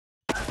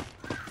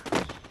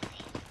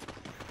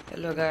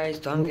Hello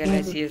guys, तो हम खेल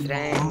रहे CS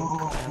रैंक।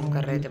 हम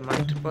कर रहे थे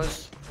मास्टर बॉस।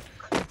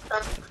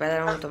 तो पहला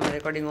राउंड तो मैं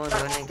रिकॉर्डिंग ऑन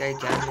होने का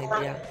ध्यान नहीं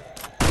दिया।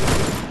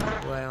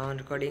 हुआ है ऑन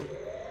रिकॉर्डिंग।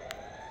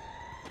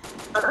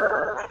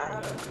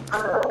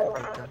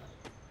 देता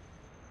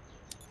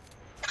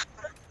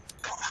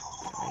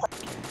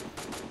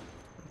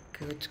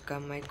कुछ का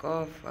माइक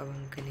ऑफ। अब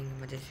हम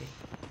खेलेंगे मजे से।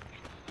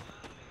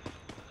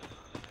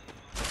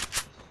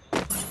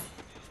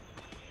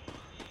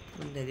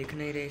 बंदे दिख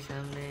नहीं रहे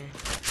सामने,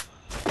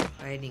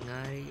 फायरिंग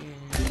आ रही है।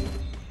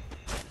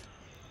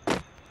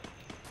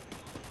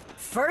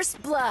 First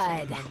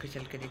blood. आगे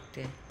चल के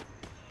देखते हैं।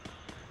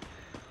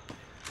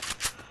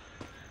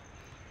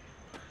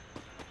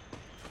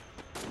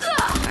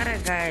 अरे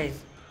गाइस,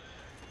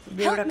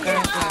 बेवड़ा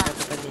कहाँ से आता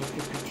पता नहीं,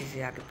 फिर पीछे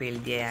से आके पेल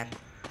दिया यार।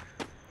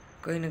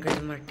 कोई ना कोई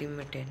हमारा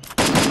टीममेट है।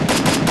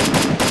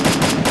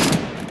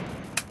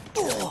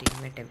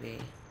 टीममेट है बे।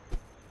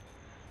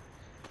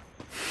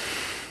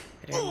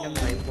 रैंडम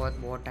भाई बहुत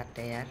बॉट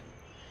आते हैं यार।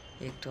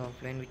 एक तो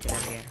ऑफलाइन भी चला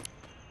गया।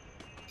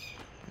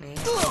 नहीं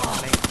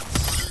ऑफलाइन।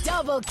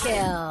 Double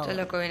kill.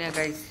 चलो कोई ना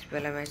गाइस,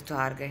 पहला मैच तो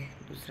हार गए।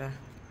 दूसरा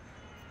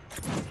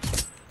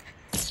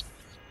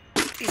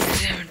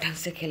तीसरे राउंड ढंग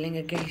से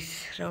खेलेंगे guys.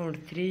 Round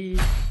 3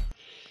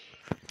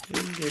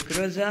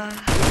 Groza.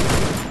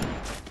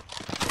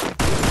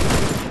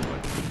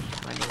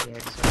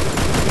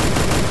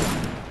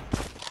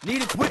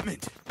 Need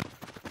equipment.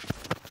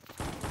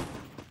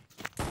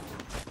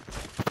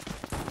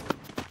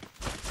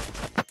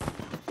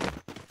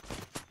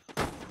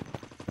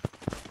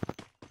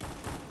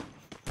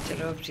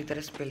 चलो अब इसी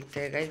तरह से खेलते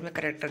हैं गाइस। मैं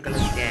करेक्टर गलत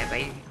लिया है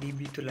भाई,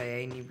 डीबी तो लाया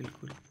ही नहीं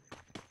बिल्कुल।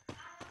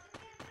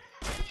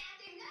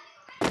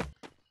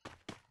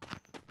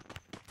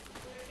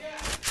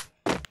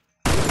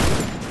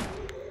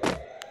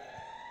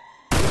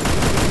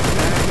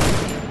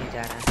 नहीं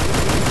जा रहा।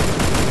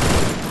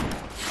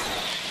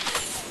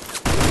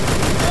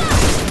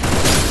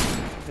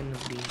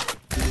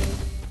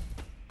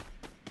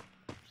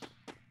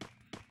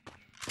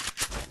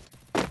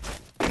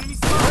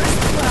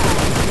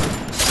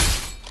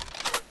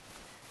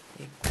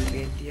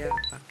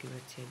 बाकी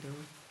बच्चे 2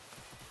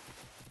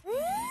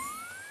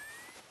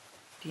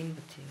 3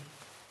 बच्चे।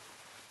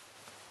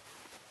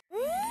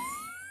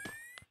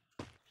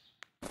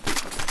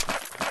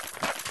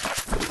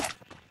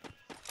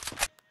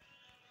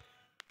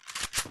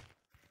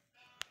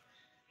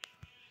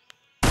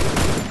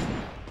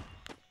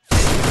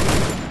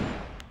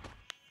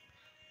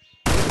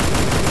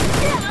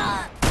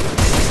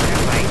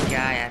 भाई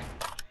क्या यार,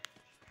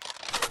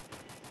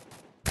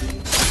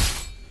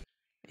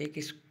 एक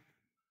इस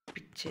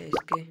पीछे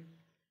इसके।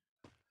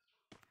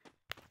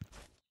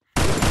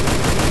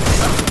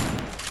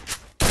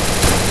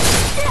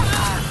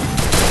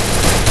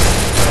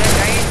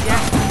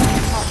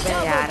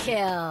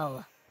 Kill.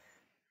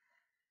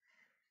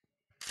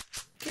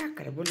 क्या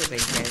करे बोलो भाई,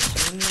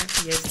 सोनिया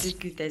की ऐसी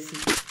की तैसी।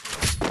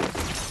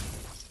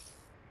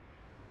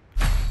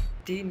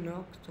 3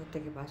 नॉक चौथे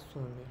के पास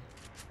सोनिया।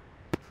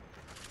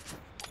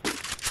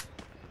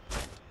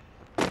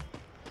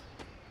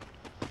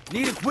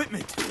 Need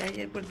equipment.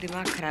 यार पर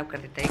दिमाग खराब कर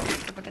देता है।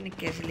 एक तो पता नहीं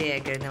कैसे ले आया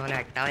गिरने वाला।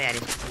 हटाओ यार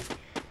इसको,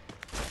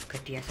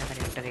 घटिया सा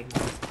करेक्टर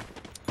एकदम।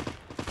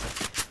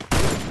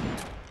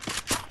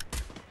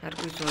 हर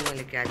कोई सोनिया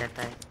लेके आ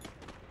जाता है।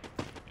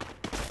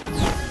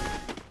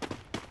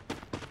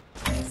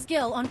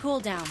 Skill on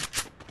cooldown.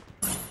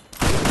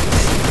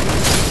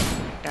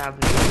 टाब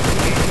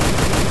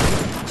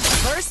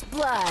First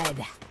blood.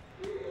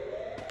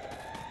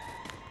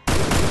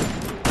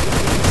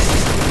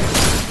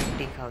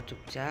 दिखाओ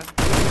चुपचाप।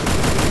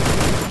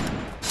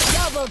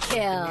 Double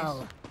kill.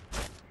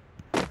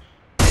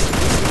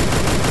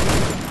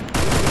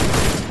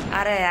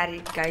 अरे यार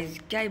गाइस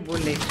क्या ही बोल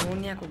रहे,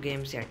 सोनिया को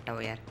गेम से हटाओ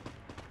यार,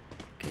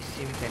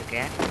 किसी भी करके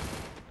यार।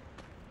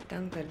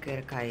 तंग करके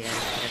रखा है यार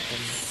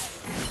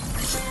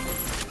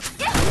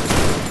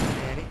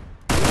अरे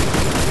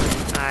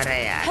अरे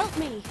यार Help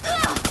me.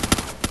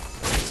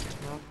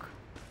 नॉक।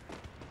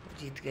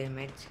 जीत गए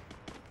मैच।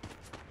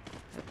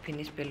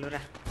 फिनिश पे लो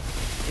रहा।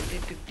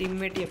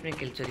 टीममेट ही अपने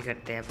किल चोरी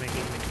करते हैं, अपने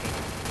टीममेट के।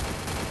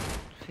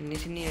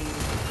 फिनिश नहीं है,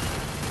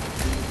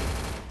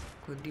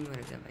 खुद ही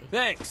मर गया भाई।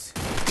 Thanks.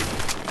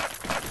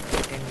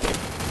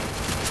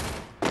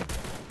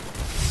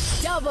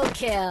 Double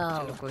kill.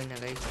 चलो कोई ना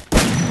गाइस,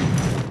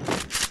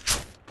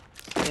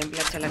 गेम प्ले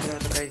अच्छा लग रहा है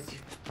तो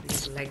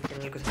गाइस लाइक,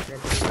 चैनल को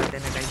सब्सक्राइब कर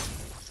देना गाइस।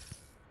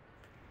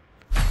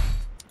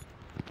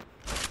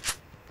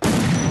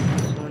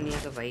 सोनिया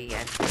तो भाई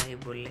यार क्या ही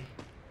बोल ले।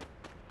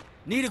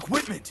 Need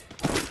equipment.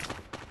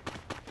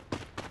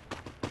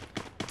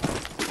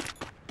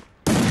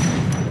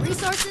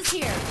 Resources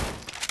here.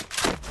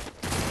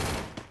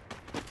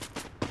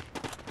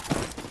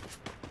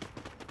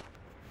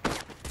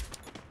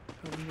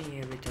 Mummy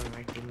है अभी तो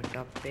हमारी टीम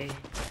टॉप पे।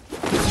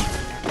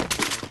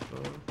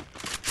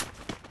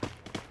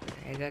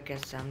 रहेगा क्या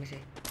सामने से?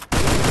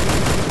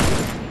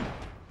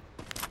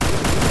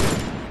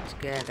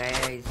 गया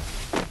गाइस।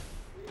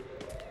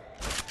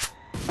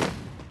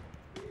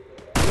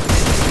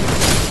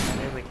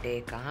 बेटे,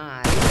 कहाँ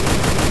आ रहे?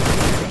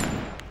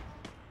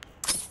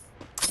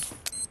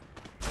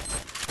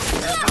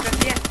 कर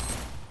दिया।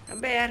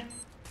 अबे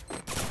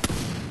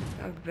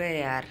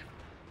यार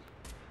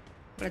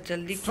बड़ा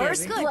जल्दी किया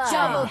First बे। blood.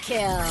 Double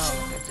kill.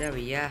 अच्छा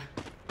भैया,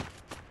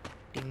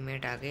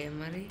 टीममेट आ गए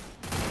हमारे।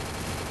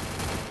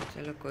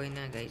 चलो कोई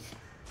ना गाइस।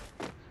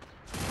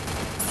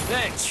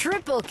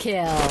 Triple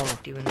kill.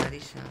 टी बना दी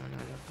सामने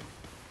वालों को।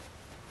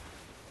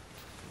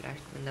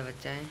 लास्ट बंदा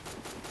बचा है।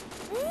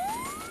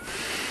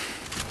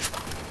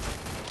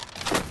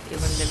 ये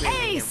बंदे भी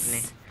नहीं अपने।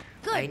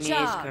 भाई ने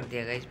एस कर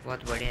दिया गाइस,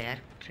 बहुत बढ़िया यार।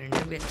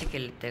 ट्रेंडर भी अच्छे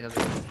खेल लेते हैं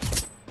कभी।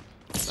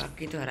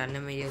 बाकी तो हराने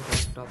में ये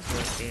बहुत टॉप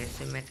होते हैं,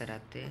 ऐसे मैच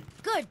हराते हैं।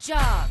 Good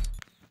job.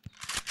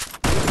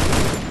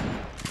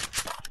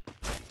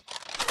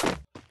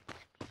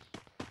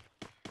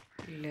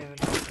 लेवल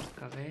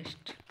का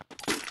waste.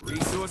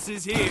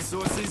 Resources here.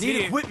 Resources Need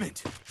here. Equipment.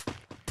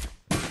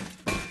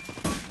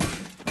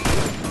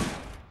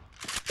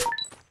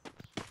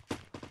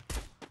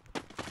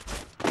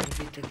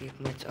 अभी तक एक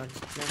मैच और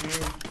जीतना है।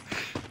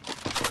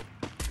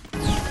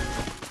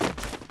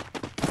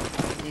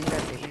 जिंदा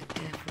ले लेते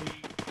हैं फुल।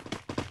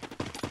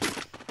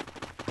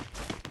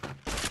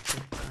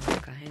 अब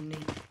काहे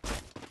नहीं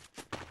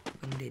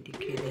बंदे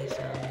दिखे नहीं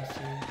सामने से।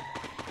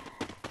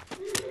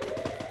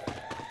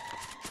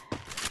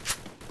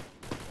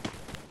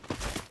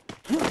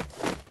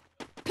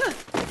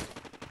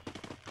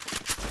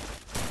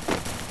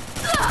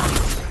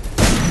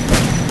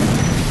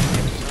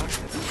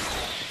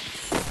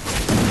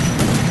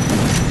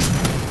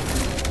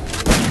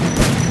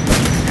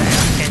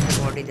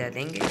 दे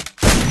देंगे।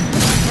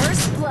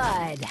 First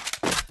blood.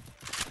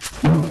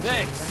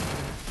 Thanks.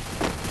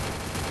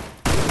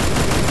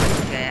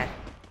 यार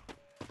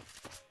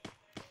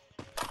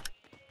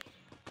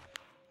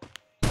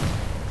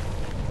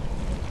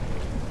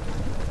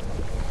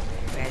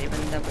पहले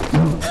बंदा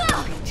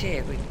पीछे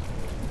है कोई।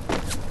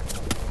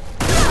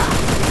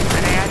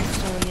 अरे यार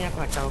सोनिया को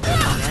हटाओ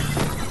यार।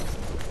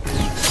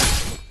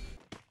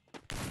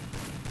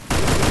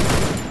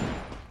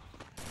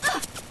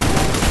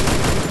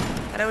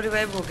 अरे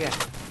रिवाइव हो गया।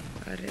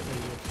 अरे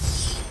भैया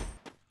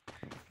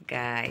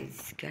गाइस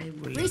क्या ही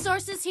बोले।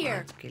 Resources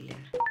here.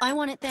 I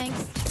want it, thanks.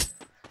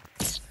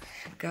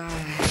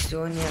 Guys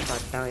Sonia को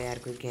हटाओ यार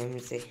कोई गेम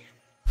से।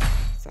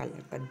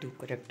 साला कद्दू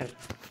करेक्टर।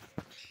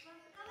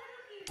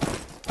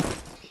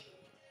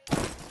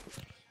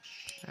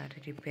 अरे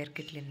रिपेयर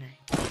किट लेना है।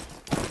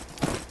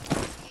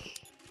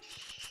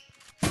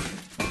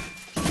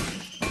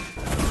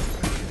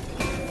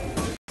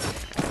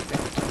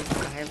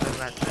 काहे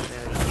बर्बाद कर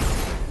रहे हो?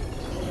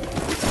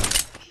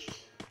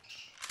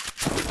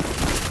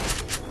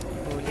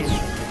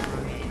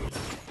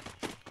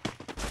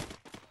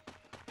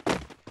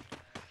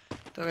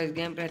 तो इस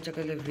गेम पे अच्छा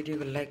कर ले, वीडियो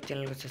को लाइक,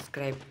 चैनल को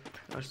सब्सक्राइब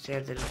और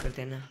शेयर जरूर कर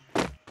देना।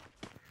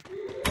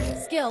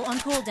 Skill on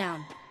cooldown.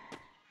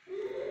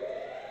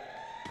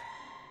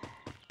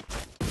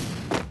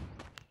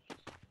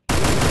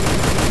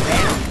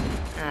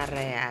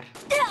 अरे यार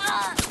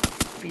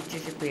पीछे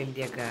से पेल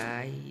दिया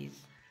गाइस।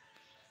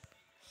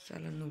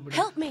 साला नुबड़ा।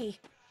 Help me.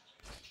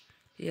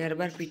 ये हर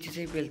बार पीछे से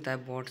ही पेलता है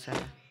बॉट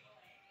साला।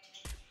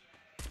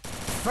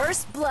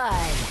 First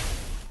blood.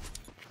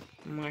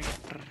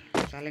 मास्टर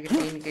साले के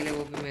 3 के लिए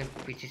वो भी मेरे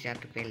पीछे से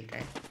आके पेलता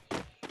है।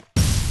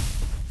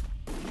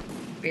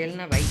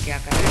 पेलना भाई, क्या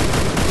कर रहा है?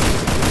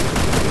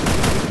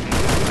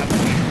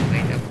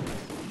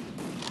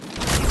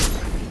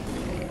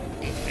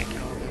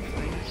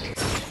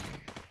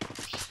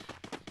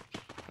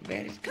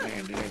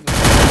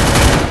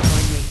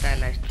 मिलता है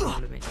लास्ट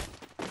राउंड में।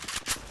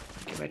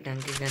 के बाद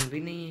ढंग के गन भी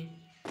नहीं है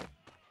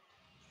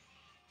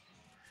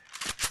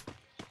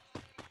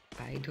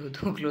भाई।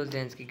 दो क्लोज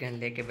रेंज की गन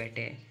लेके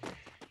बैठे हैं।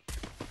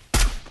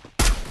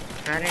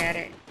 अरे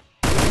अरे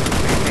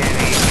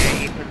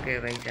ये खुद गए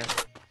भाई साहब।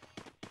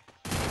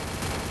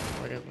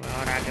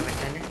 और आगे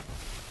बचाने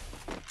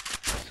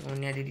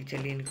सोनिया दीदी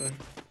चली इनको।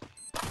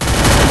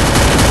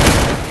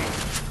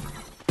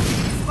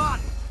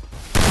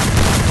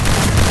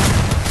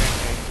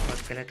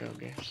 बहुत गलत हो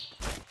गया।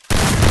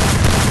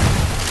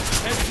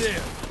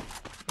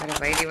 अरे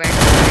भाई रिवाइव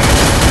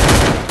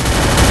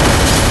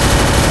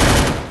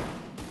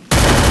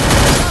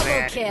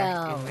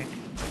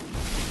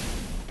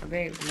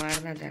अबे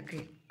मारना जाके।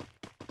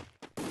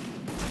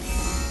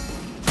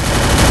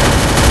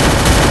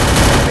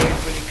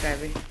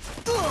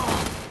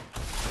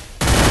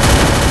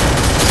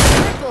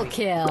 Triple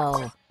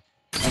kill.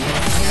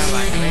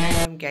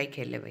 हम क्या ही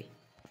खेले भाई।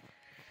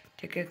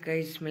 ठीक है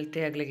गाइस, मिलते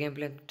हैं अगले गेम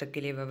प्ले। तब तक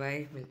के लिए बाय बाय।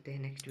 मिलते हैं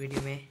नेक्स्ट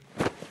वीडियो में।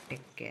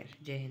 टेक केयर,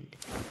 जय हिंद।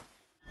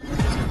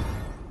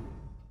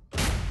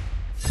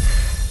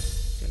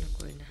 चलो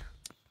कोई ना,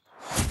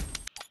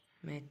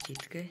 मैच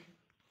जीत गए।